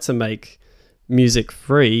tried to make music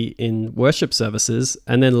free in worship services.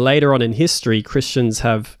 And then later on in history, Christians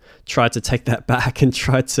have tried to take that back and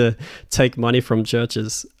tried to take money from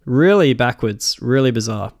churches. Really backwards, really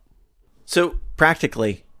bizarre. So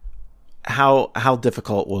practically, how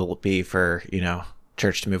difficult will it be for,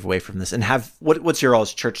 church to move away from this? And what's your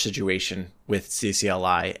all's church situation with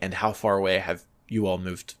CCLI, and how far away have you all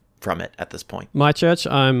moved from it at this point? My church,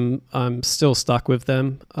 I'm still stuck with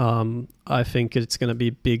them. I think it's going to be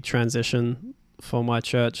a big transition for my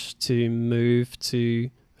church to move to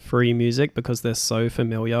free music because they're so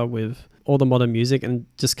familiar with all the modern music, and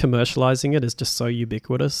just commercializing it is just so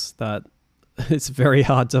ubiquitous that it's very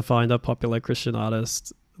hard to find a popular Christian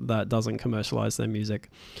artist that doesn't commercialize their music.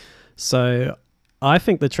 So I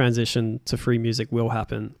think the transition to free music will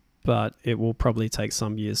happen, but it will probably take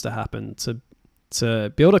some years to happen to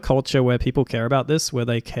build a culture where people care about this, where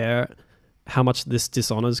they care how much this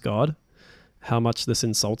dishonors God, how much this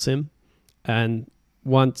insults him. And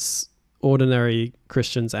once ordinary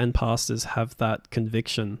Christians and pastors have that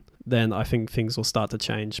conviction, then I think things will start to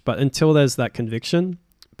change. But until there's that conviction,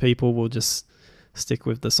 people will just stick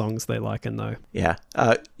with the songs they like and know. Yeah.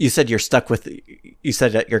 You said you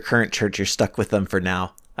said at your current church, you're stuck with them for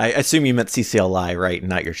now. I assume you meant CCLI, right?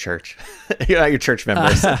 Not your church. You're not your church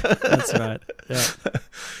members. That's right. Yeah.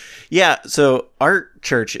 Yeah. So our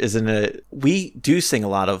church we do sing a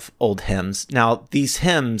lot of old hymns. Now, these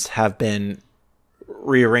hymns have been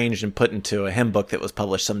rearranged and put into a hymn book that was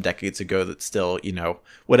published some decades ago that still,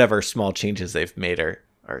 whatever small changes they've made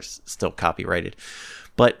are still copyrighted.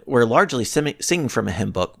 But we're largely singing from a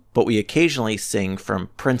hymn book, but we occasionally sing from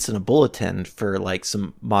prints in a bulletin for like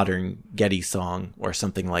some modern Getty song or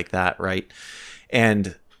something like that, right?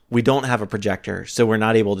 And we don't have a projector, so we're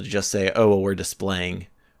not able to just say, oh, well, we're displaying,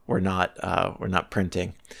 we're not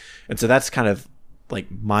printing. And so that's kind of like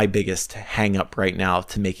my biggest hang up right now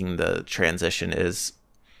to making the transition is,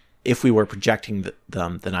 if we were projecting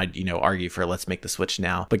them, then I'd, argue for let's make the switch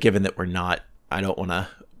now. But given that we're not, I don't want to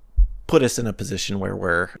put us in a position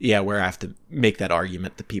where I have to make that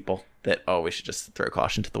argument to people that, oh, we should just throw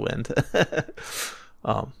caution to the wind.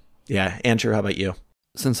 Andrew, how about you?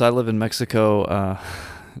 Since I live in Mexico,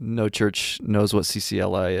 no church knows what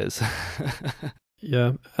CCLI is.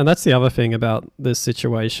 Yeah, and that's the other thing about this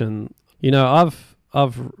situation.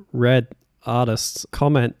 I've read artists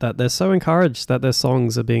comment that they're so encouraged that their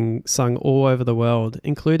songs are being sung all over the world,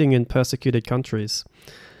 including in persecuted countries.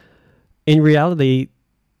 In reality,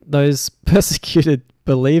 those persecuted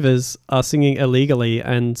believers are singing illegally,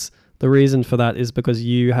 and the reason for that is because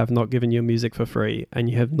you have not given your music for free and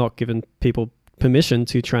you have not given people permission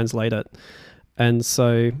to translate it. And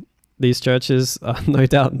so these churches are no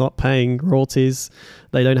doubt not paying royalties.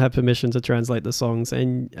 They don't have permission to translate the songs.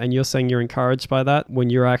 And you're saying you're encouraged by that when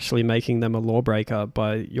you're actually making them a lawbreaker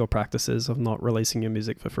by your practices of not releasing your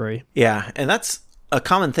music for free. Yeah, and that's a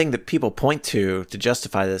common thing that people point to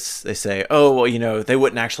justify this. They say, oh, well, they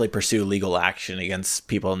wouldn't actually pursue legal action against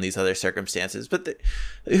people in these other circumstances. But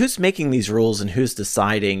who's making these rules and who's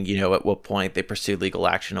deciding, at what point they pursue legal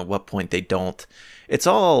action, at what point they don't? It's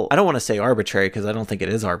all, I don't want to say arbitrary because I don't think it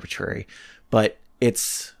is arbitrary, but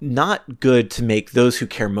it's not good to make those who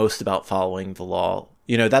care most about following the law.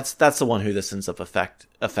 That's the one who this ends up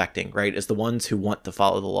affecting, right? Is the ones who want to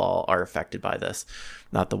follow the law are affected by this,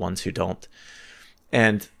 not the ones who don't.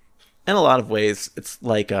 And in a lot of ways, it's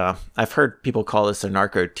like, I've heard people call this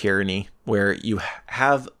anarcho-tyranny, where you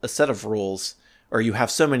have a set of rules, or you have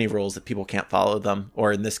so many rules that people can't follow them.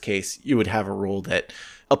 Or in this case, you would have a rule that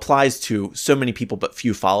applies to so many people, but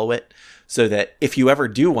few follow it. So that if you ever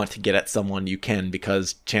do want to get at someone, you can,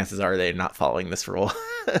 because chances are they're not following this rule.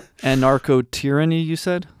 Anarcho-tyranny, you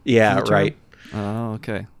said? Yeah, right. Oh,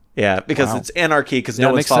 okay. Yeah, because It's anarchy because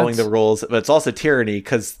no one's following the rules, but it's also tyranny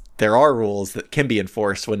because there are rules that can be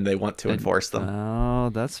enforced when they want to enforce them. Oh,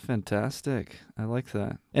 that's fantastic. I like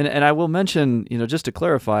that. And I will mention, just to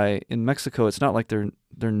clarify, in Mexico, it's not like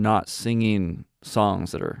they're not singing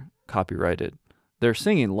songs that are copyrighted. They're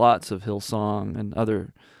singing lots of Hillsong and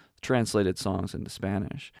other translated songs into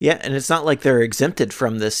Spanish. Yeah, and it's not like they're exempted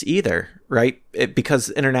from this either, right?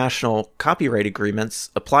 Because international copyright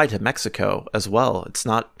agreements apply to Mexico as well. It's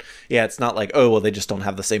not like, oh, well, they just don't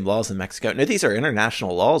have the same laws in Mexico. No, these are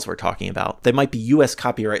international laws we're talking about. They might be U.S.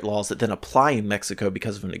 copyright laws that then apply in Mexico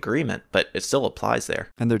because of an agreement, but it still applies there.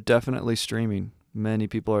 And they're definitely streaming. Many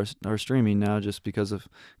people are streaming now just because of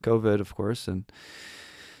COVID, of course. And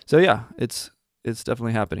so, yeah, it's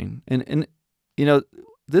definitely happening. And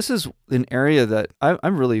this is an area that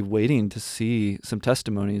I'm really waiting to see some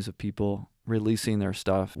testimonies of people releasing their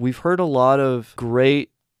stuff. We've heard a lot of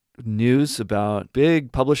great news about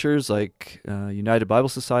big publishers like United Bible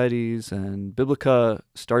Societies and Biblica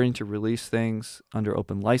starting to release things under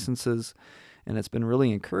open licenses, and it's been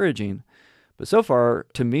really encouraging. But so far,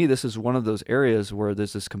 to me, this is one of those areas where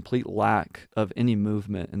there's this complete lack of any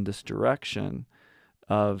movement in this direction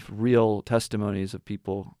of real testimonies of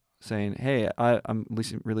people saying, hey, I'm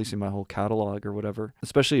releasing my whole catalog or whatever,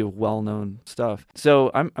 especially of well-known stuff.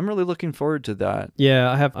 So I'm really looking forward to that.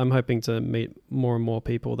 Yeah, I'm hoping to meet more and more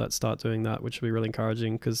people that start doing that, which will be really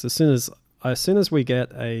encouraging, because as soon as we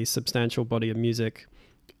get a substantial body of music,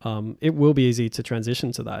 it will be easy to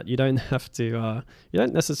transition to that. You don't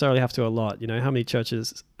necessarily have to a lot.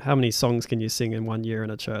 How many songs can you sing in 1 year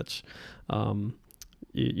in a church?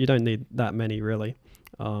 You don't need that many, really.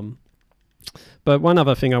 But one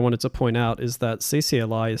other thing I wanted to point out is that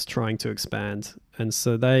CCLI is trying to expand. And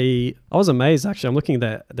so I was amazed, actually. I'm looking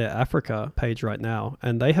at their Africa page right now,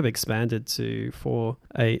 and they have expanded to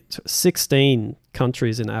 16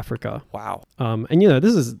 countries in Africa. Wow. And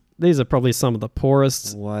these are probably some of the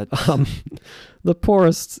poorest, the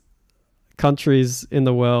poorest countries in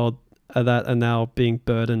the world that are now being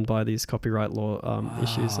burdened by these copyright law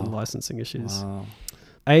issues and licensing issues. Wow.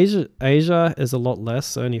 Asia is a lot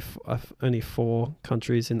less, only 4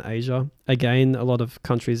 countries in Asia. Again, a lot of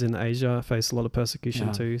countries in Asia face a lot of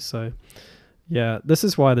persecution too. So yeah, this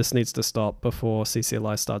is why this needs to stop before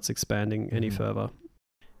CCLI starts expanding any further.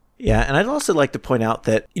 Yeah, and I'd also like to point out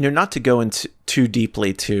that, not to go into too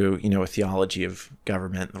deeply to, a theology of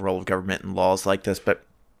government, the role of government and laws like this, but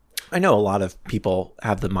I know a lot of people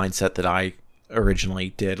have the mindset that I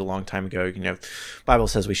originally did a long time ago. Bible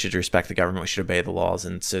says we should respect the government, we should obey the laws,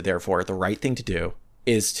 and so therefore the right thing to do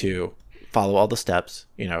is to follow all the steps,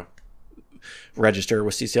 register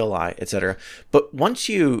with CCLI, etc. But once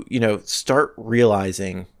you, start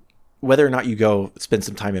realizing whether or not you go spend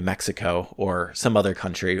some time in Mexico or some other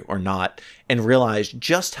country or not, and realize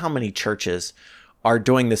just how many churches are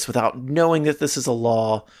doing this without knowing that this is a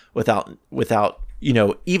law, without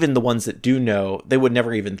even the ones that do know, they would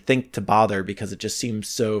never even think to bother because it just seems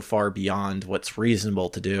so far beyond what's reasonable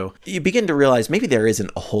to do. You begin to realize maybe there isn't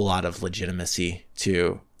a whole lot of legitimacy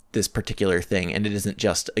to this particular thing, and it isn't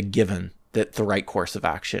just a given that the right course of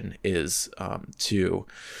action is to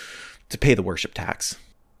pay the worship tax.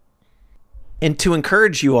 And to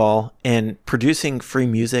encourage you all in producing free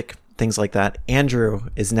music, things like that, Andrew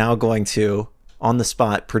is now going to, on the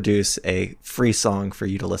spot, produce a free song for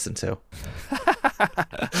you to listen to.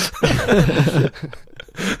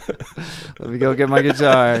 Let me go get my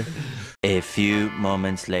guitar. A few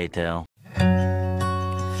moments later.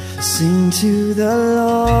 Sing to the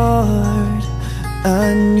Lord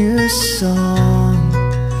a new song,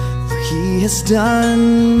 for he has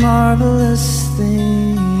done marvelous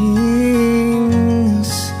things.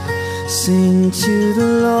 Sing to the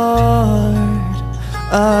Lord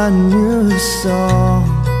a new song,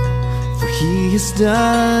 for he has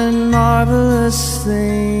done marvelous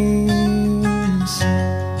things.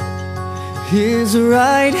 His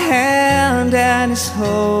right hand and his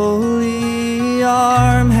holy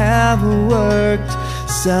arm have worked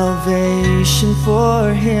salvation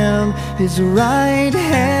for him. His right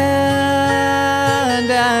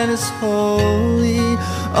hand and his holy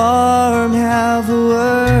arm have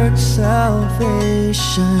worked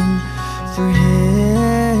salvation for him.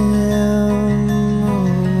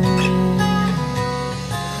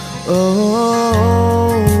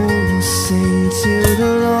 Oh, sing to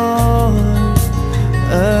the Lord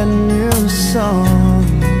a new song,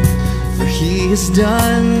 for he has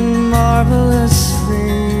done marvelous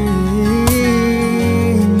things.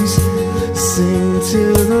 Sing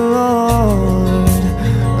to the Lord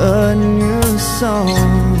a new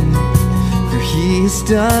song, for he's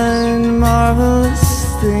done marvelous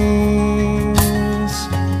things.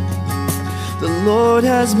 The Lord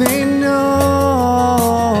has made known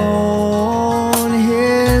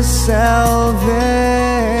his salvation,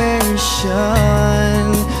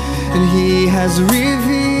 and he has revealed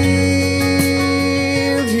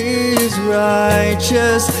his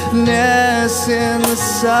righteousness in the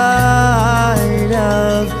sight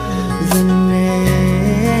of the nations.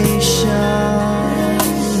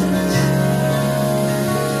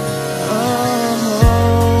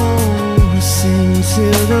 Oh, sing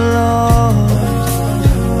to the Lord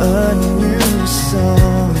a new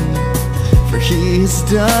song, for he's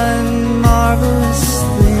done marvelous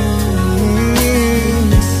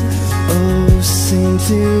things. Oh, sing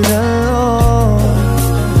to the Lord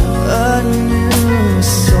a new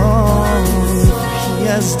song, for he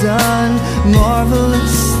has done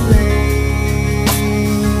marvelous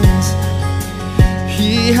things.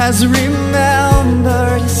 He has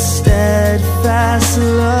remembered his steadfast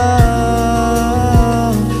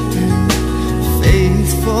love and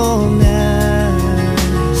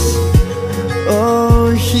faithfulness.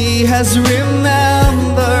 Oh, he has remembered